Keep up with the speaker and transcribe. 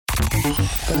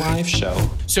The live show.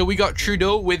 So we got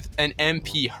Trudeau with an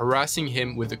MP harassing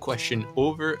him with the question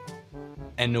over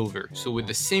and over. So with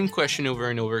the same question over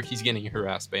and over, he's getting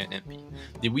harassed by an MP.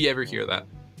 Did we ever hear that?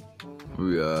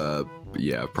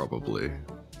 Yeah, probably.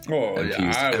 Oh, MPs,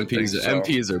 yeah, I would think so.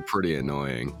 MPs are pretty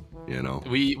annoying, you know.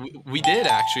 We did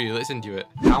actually listen to it.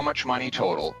 How much money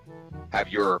total have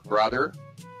your brother,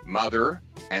 mother,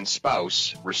 and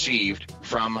spouse received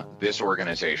from this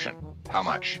organization? How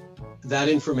much? That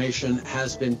information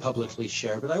has been publicly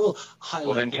shared, but I will highlight.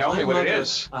 Well, then tell me what it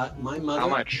is. My mother How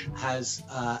much? has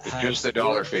Just the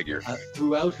dollar figure.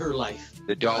 Throughout her life.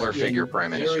 The dollar figure,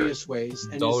 Prime Minister. Various ways.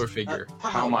 And Dollar is, figure.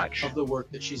 proud How much? of the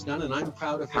work that she's done, and I'm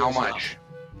proud of her. How as well. much?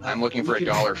 I'm looking for a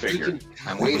dollar figure.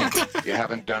 I'm waiting. You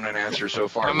haven't done an answer so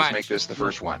far. How Let's much? make this the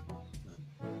first one.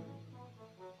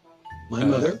 My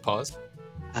mother Pause.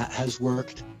 has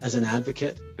worked as an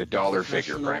advocate. The dollar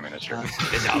figure, professional, Prime Minister.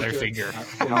 The dollar figure.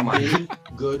 For How much? many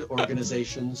good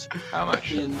organizations. How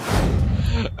much? In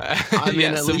I mean,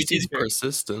 Yeah, at so we least he's did-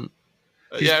 persistent.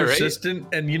 He's Yeah, right? persistent,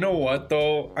 and you know what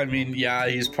though? I mean, yeah,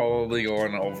 he's probably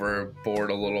going overboard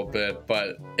a little bit,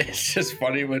 but it's just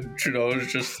funny when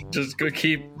Trudeau's just gonna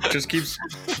keeps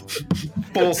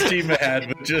full steam ahead,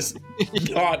 but just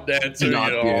not answering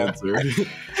Not at the all. answer.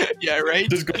 Yeah, right?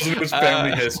 Just goes into his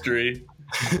family history.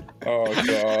 Oh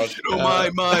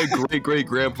god, My great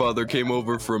grandfather came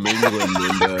over from England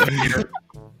and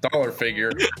dollar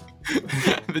figure.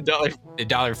 the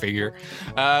dollar figure.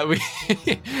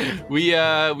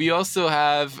 We also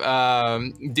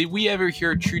have. Did we ever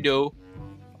hear Trudeau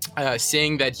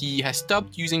saying that he has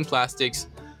stopped using plastics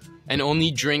and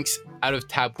only drinks out of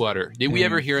tap water? Did we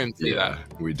ever hear him say yeah,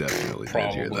 that? we definitely did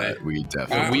hear Probably. that. We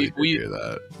definitely We- did hear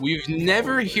that. We've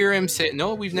never hear him say.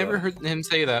 No, we've never heard him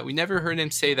say that. We never heard him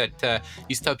say that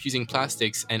he stopped using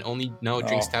plastics and only now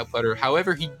drinks Oh. tap water.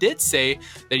 However, he did say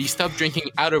that he stopped drinking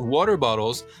out of water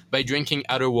bottles by drinking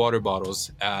out of water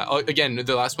bottles. Again,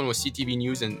 the last one was CTV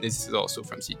News, and this is also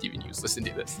from CTV News. Listen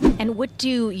to this. And what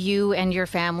do you and your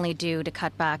family do to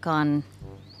cut back on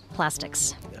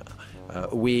plastics?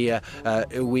 We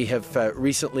have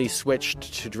recently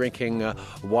switched to drinking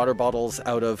water bottles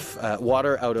out of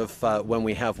water out of when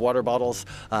we have water bottles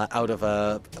out of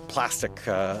a plastic.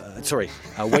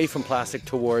 Away from plastic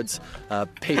towards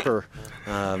paper,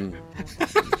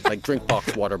 like drink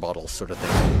box water bottles, sort of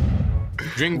thing.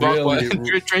 Drink box really water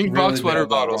nailed that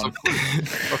bottles. one.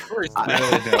 Of course.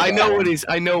 I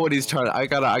know what he's trying to. I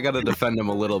gotta defend him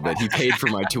a little bit. He paid for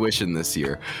my tuition this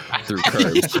year through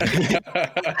Curbs.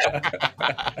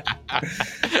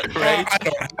 Right? I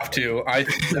don't have to. I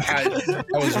that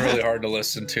was really hard to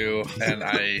listen to, and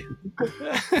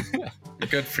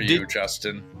good for you,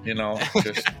 Justin. You know,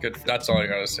 just good. That's all I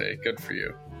gotta say. Good for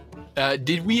you.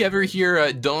 Did we ever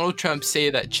hear Donald Trump say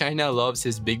that China loves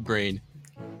his big brain?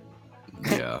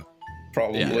 Yeah.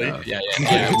 Probably. Yeah,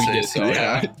 I would we say did. so.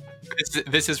 Yeah.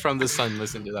 This is from The Sun.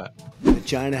 Listen to that.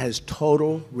 China has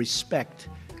total respect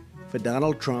for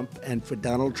Donald Trump and for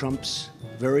Donald Trump's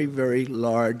very, very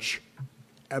large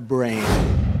brain.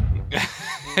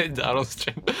 Donald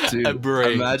Trump, Dude, a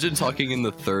brain. imagine talking in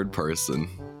the third person.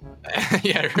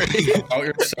 Yeah, right. About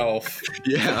yourself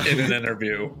Yeah. in an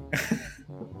interview.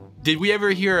 Did we ever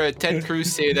hear Ted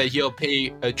Cruz say that he'll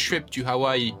pay a trip to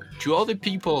Hawaii to all the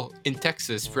people in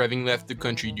Texas for having left the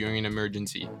country during an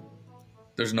emergency?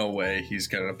 There's no way he's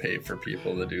gonna pay for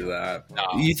people to do that. No.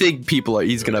 You think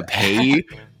he's gonna pay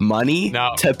money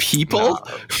No. to people?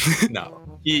 No.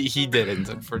 He didn't,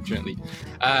 unfortunately.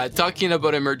 Talking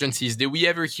about emergencies, did we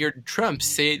ever hear Trump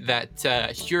say that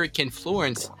Hurricane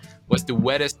Florence was the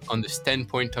wettest on the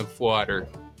standpoint of water?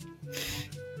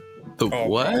 The Oh,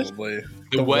 what? Probably.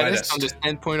 The wettest on the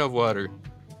standpoint of water.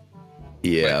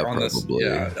 Yeah, On this- probably.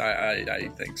 I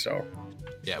think so.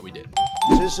 Yeah, we did.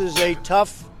 This is a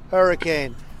tough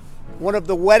hurricane. One of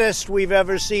the wettest we've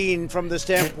ever seen from the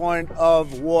standpoint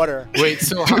of water. Wait,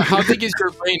 so how big is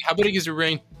your brain? How big is your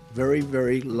brain? Very,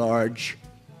 very large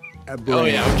brain. Oh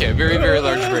yeah, okay, very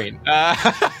large brain.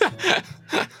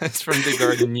 That's from the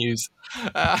Guardian News.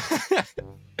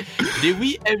 Did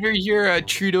we ever hear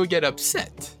Trudeau get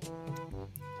upset?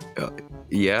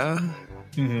 Yeah.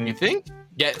 You think?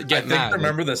 Get I mad?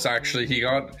 remember this actually. He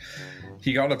got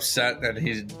upset and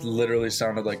he literally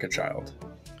sounded like a child.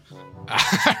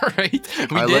 Right?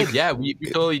 We I did. like- Yeah, we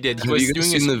totally did. He Have was you guys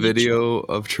doing a seen the speech. video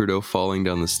of Trudeau falling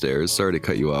down the stairs? Sorry to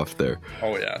cut you off there.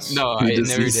 Oh yes. No, He I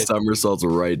just never he did. somersaults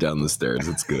right down the stairs.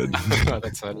 It's good. Oh,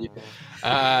 that's funny.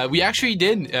 We actually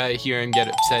did hear him get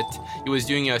upset. He was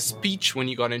doing a speech when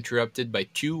he got interrupted by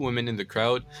two women in the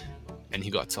crowd, and he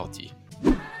got salty.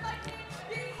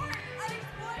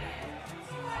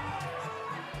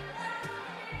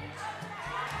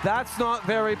 That's not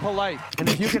very polite. And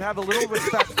if you could have a little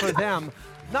respect for them,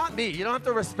 not me. You don't have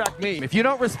to respect me. If you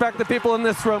don't respect the people in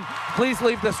this room, please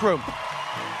leave this room.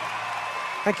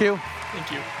 Thank you.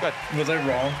 Thank you. Good. Was I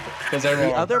wrong? Was I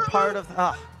wrong? The other part of...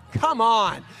 come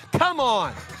on. Come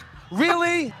on.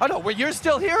 Really? Oh, no. Well, you're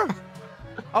still here?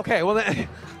 Okay, well, then...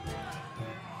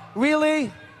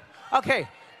 Really? Okay,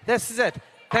 this is it.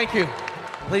 Thank you.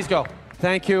 Please go.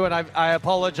 Thank you, and I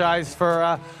apologize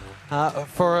for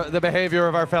the behavior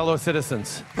of our fellow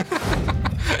citizens.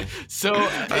 So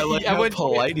I like how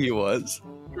polite he was.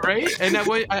 Right? And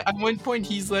at one point,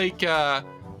 he's like, come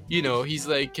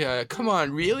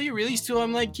on, really? So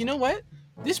I'm like, you know what?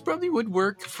 This probably would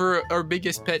work for our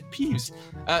biggest pet peeves.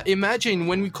 Imagine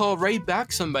when we call right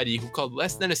back somebody who called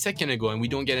less than a second ago and we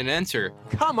don't get an answer.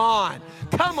 Come on.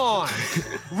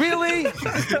 Really?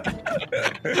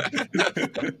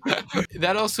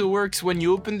 That also works when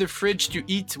you open the fridge to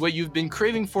eat what you've been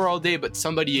craving for all day, but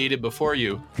somebody ate it before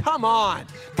you. Come on.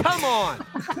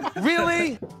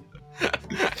 Really?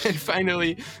 And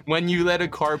finally, when you let a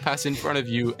car pass in front of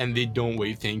you and they don't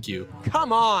wave thank you.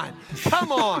 Come on.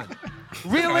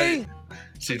 Really?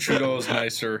 See, Trudeau's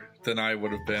nicer than I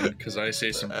would have been because I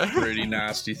say some pretty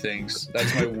nasty things.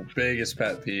 That's my biggest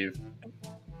pet peeve.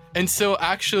 And so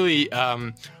actually,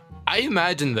 I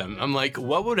imagine them. I'm like,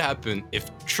 what would happen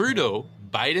if Trudeau,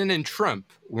 Biden, and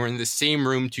Trump were in the same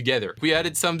room together? We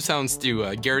added some sounds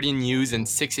to Guardian News and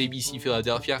 6ABC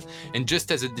Philadelphia. And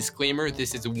just as a disclaimer,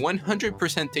 this is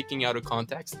 100% taking out of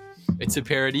context. It's a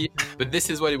parody, but this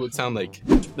is what it would sound like.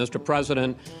 Mr.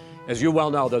 President, as you well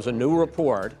know, there's a new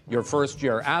report, your first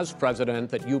year as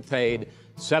president, that you paid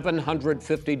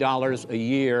 $750 a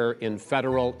year in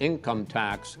federal income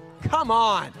tax. Come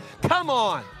on.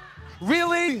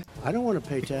 Really? I don't want to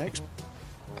pay tax.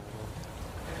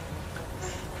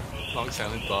 Long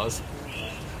silent pause.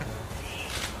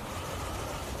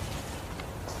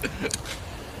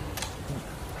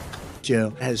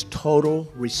 Joe has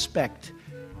total respect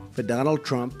for Donald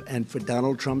Trump and for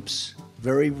Donald Trump's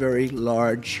very, very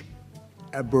large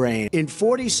brain. In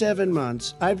 47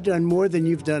 months, I've done more than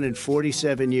you've done in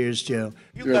 47 years, Joe.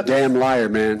 You're a damn liar,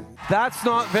 man. That's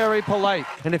not very polite.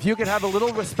 And if you could have a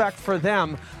little respect for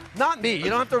them, not me. You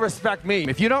don't have to respect me.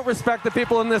 If you don't respect the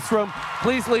people in this room,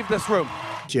 please leave this room.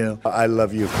 Joe, I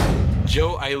love you.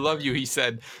 Joe, I love you, he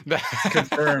said.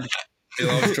 Confirmed. He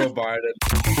loves Joe Biden.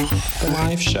 The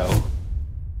live show.